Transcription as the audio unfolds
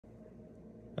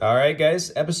All right,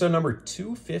 guys, episode number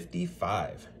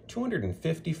 255.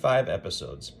 255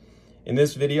 episodes. In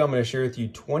this video, I'm going to share with you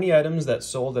 20 items that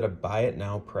sold at a buy it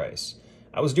now price.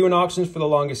 I was doing auctions for the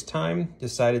longest time,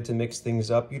 decided to mix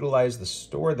things up, utilize the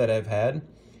store that I've had,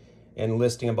 and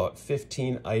listing about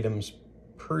 15 items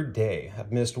per day.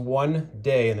 I've missed one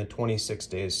day in the 26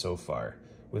 days so far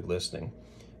with listing.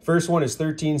 First one is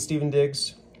 13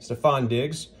 Stefan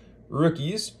Diggs,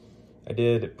 rookies. I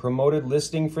did promoted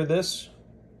listing for this,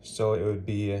 so it would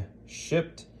be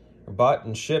shipped or bought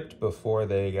and shipped before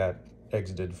they got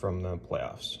exited from the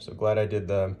playoffs. So glad I did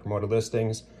the promoted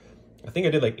listings. I think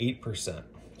I did like 8%.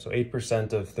 So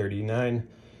 8% of 39,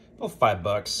 about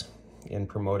 $5 in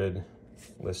promoted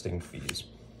listing fees.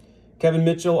 Kevin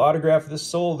Mitchell autograph. This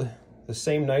sold the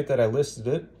same night that I listed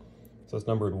it. So it's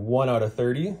numbered 1 out of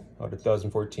 30 out of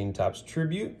 2014 Topps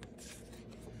Tribute.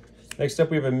 Next up,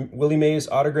 we have a Willie Mays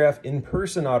autograph,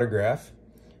 in-person autograph.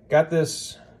 Got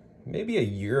this maybe a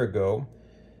year ago.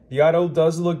 The auto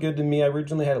does look good to me. I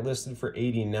originally had it listed for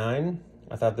 $89.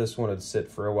 I thought this one would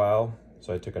sit for a while,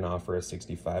 so I took an offer at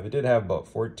 $65. It did have about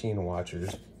 14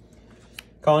 watchers.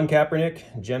 Colin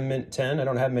Kaepernick, Gem Mint 10. I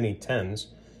don't have many 10s.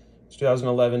 It's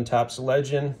 2011 Topps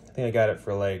Legend. I think I got it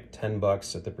for like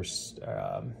 $10 at the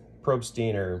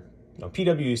Probstein or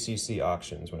PWCC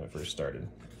auctions when it first started.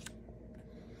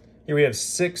 Here we have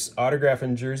 6 autograph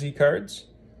and jersey cards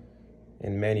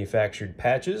in manufactured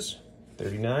patches,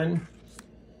 $39.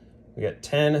 We got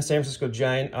 10 San Francisco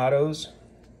Giant autos.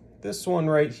 This one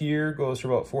right here goes for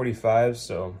about $45,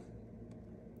 so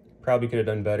probably could have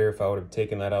done better if I would have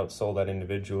taken that out, sold that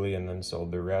individually, and then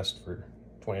sold the rest for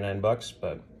 $29,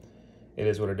 but it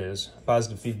is what it is.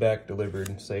 Positive feedback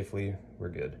delivered safely, we're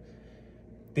good.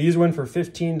 These went for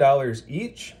 $15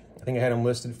 each. I think I had them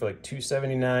listed for like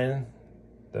 $279.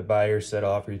 The buyer said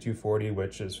I'll offer you $240,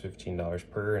 which is $15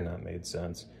 per, and that made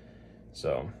sense.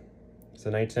 So it's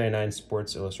the 1999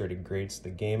 Sports Illustrated Greats,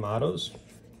 the game autos.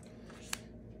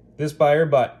 This buyer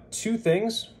bought 2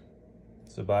 things.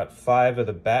 So bought 5 of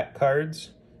the bat cards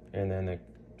and then the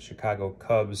Chicago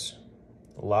Cubs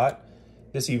lot.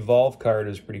 This Evolve card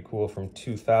is pretty cool from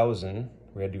 2000.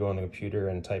 We had to go on the computer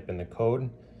and type in the code.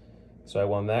 So I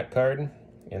won that card,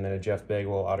 and then a Jeff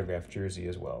Bagwell autographed jersey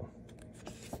as well.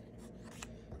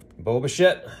 Bo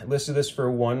Bichette, I listed this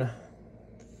for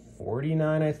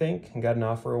 $149, I think, and got an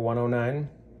offer of $109.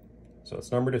 So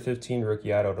it's numbered to 15,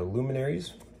 rookie auto to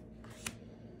Luminaries.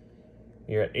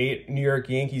 You're at 8 New York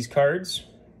Yankees cards.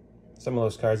 Some of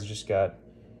those cards I just got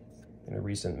in a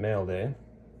recent mail day,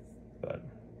 but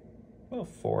well,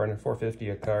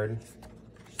 $450 a card.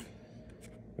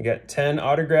 We got 10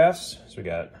 autographs. So we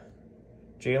got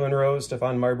Jalen Rose,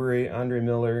 Stephon Marbury, Andre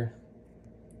Miller,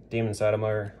 Damon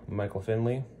Stoudemire, Michael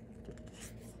Finley.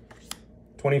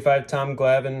 25 Tom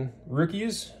Glavine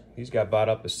rookies. These got bought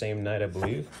up the same night, I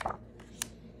believe.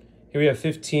 Here we have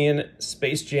 15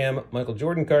 Space Jam Michael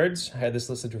Jordan cards. I had this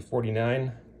listed for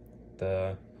 $49.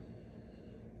 The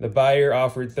buyer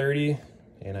offered $30,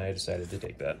 and I decided to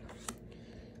take that.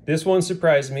 This one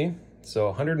surprised me.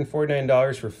 So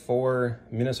 $149 for 4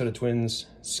 Minnesota Twins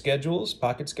schedules,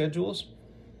 pocket schedules.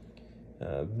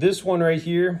 This one right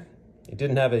here, it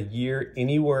didn't have a year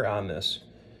anywhere on this.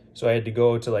 So I had to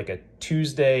go to like a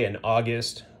Tuesday in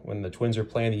August when the Twins were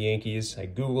playing the Yankees. I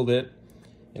Googled it,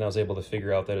 and I was able to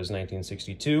figure out that it was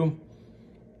 1962.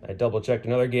 I double-checked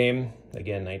another game,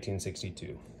 again,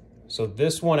 1962. So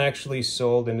this one actually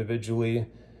sold individually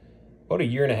about a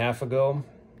year and a half ago.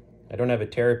 I don't have a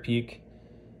TerraPeak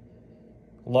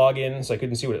login, so I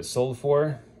couldn't see what it sold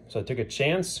for. So I took a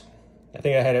chance. I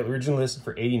think I had it originally listed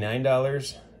for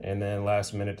 $89, and then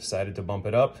last minute decided to bump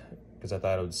it up because I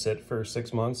thought it would sit for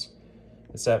 6 months.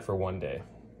 It sat for 1 day.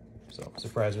 So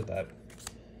surprised with that.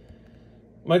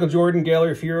 Michael Jordan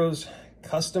Gallery of Heroes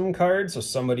custom card. So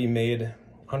somebody made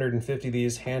 150 of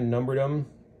these, hand numbered them.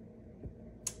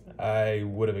 I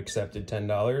would have accepted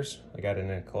 $10. I got it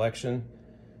in a collection,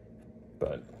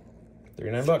 but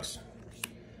 $39.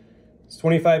 It's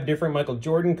 25 different Michael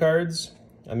Jordan cards.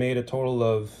 I made a total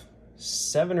of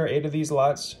 7 or 8 of these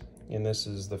lots, and this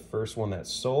is the first one that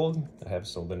sold. I have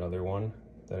sold another one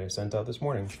that I sent out this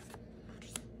morning.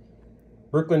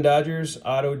 Brooklyn Dodgers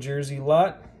auto jersey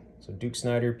lot. So Duke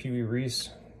Snider, Pee Wee Reese,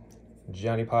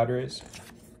 Johnny Padres.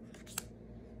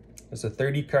 It's a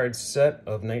 30-card set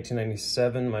of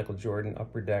 1997 Michael Jordan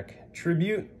Upper Deck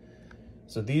Tribute.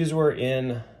 So these were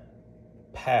in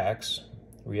packs.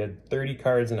 We had 30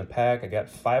 cards in a pack. I got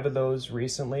 5 of those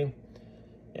recently,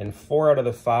 and 4 out of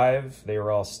the 5, they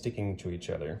were all sticking to each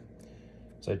other.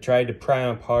 So I tried to pry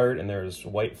them apart, and there was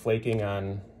white flaking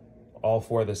on all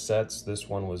 4 of the sets. This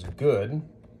one was good.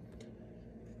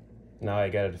 Now I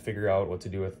got to figure out what to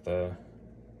do with the,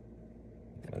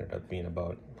 ended up being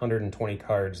about 120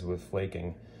 cards with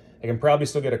flaking. I can probably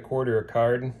still get a quarter a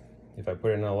card if I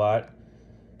put it in a lot.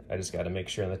 I just got to make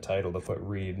sure in the title to put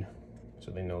read so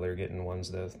they know they're getting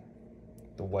ones that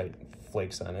the white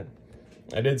flakes on it.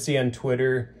 I did see on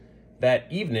Twitter that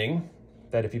evening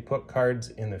that if you put cards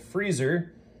in the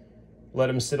freezer, let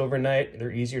them sit overnight,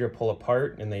 they're easier to pull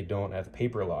apart and they don't have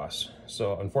paper loss.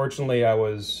 So unfortunately I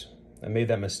made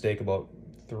that mistake about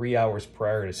 3 hours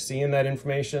prior to seeing that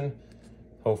information.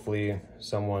 Hopefully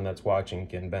someone that's watching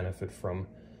can benefit from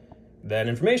that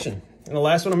information. And the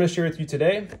last one I'm gonna share with you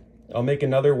today, I'll make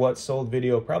another what sold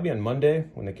video probably on Monday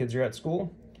when the kids are at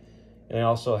school. And I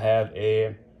also have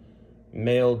a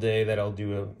mail day that I'll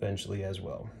do eventually as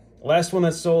well. Last one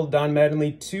that sold, Don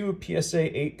Mattingly, 2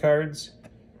 PSA 8 cards.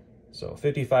 So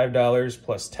 $55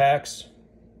 plus tax.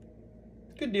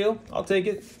 Good deal, I'll take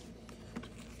it.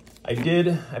 I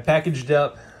packaged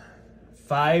up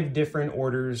 5 different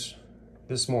orders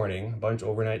this morning, a bunch of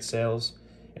overnight sales.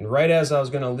 And right as I was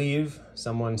gonna leave,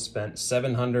 someone spent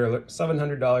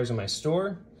 $700 in my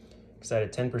store because I had a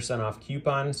 10% off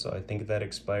coupon. So I think that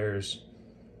expires,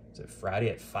 is it Friday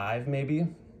at 5 maybe?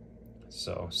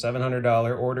 So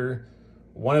 $700 order.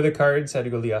 One of the cards had to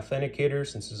go to the authenticator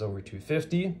since it's over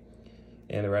 $250.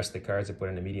 And the rest of the cards I put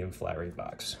in a medium flat rate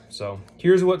box. So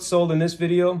here's what sold in this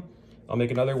video. I'll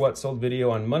make another what sold video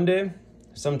on Monday.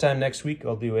 Sometime next week,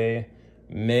 I'll do a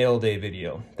mail day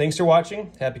video. Thanks for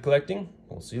watching. Happy collecting.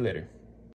 We'll see you later.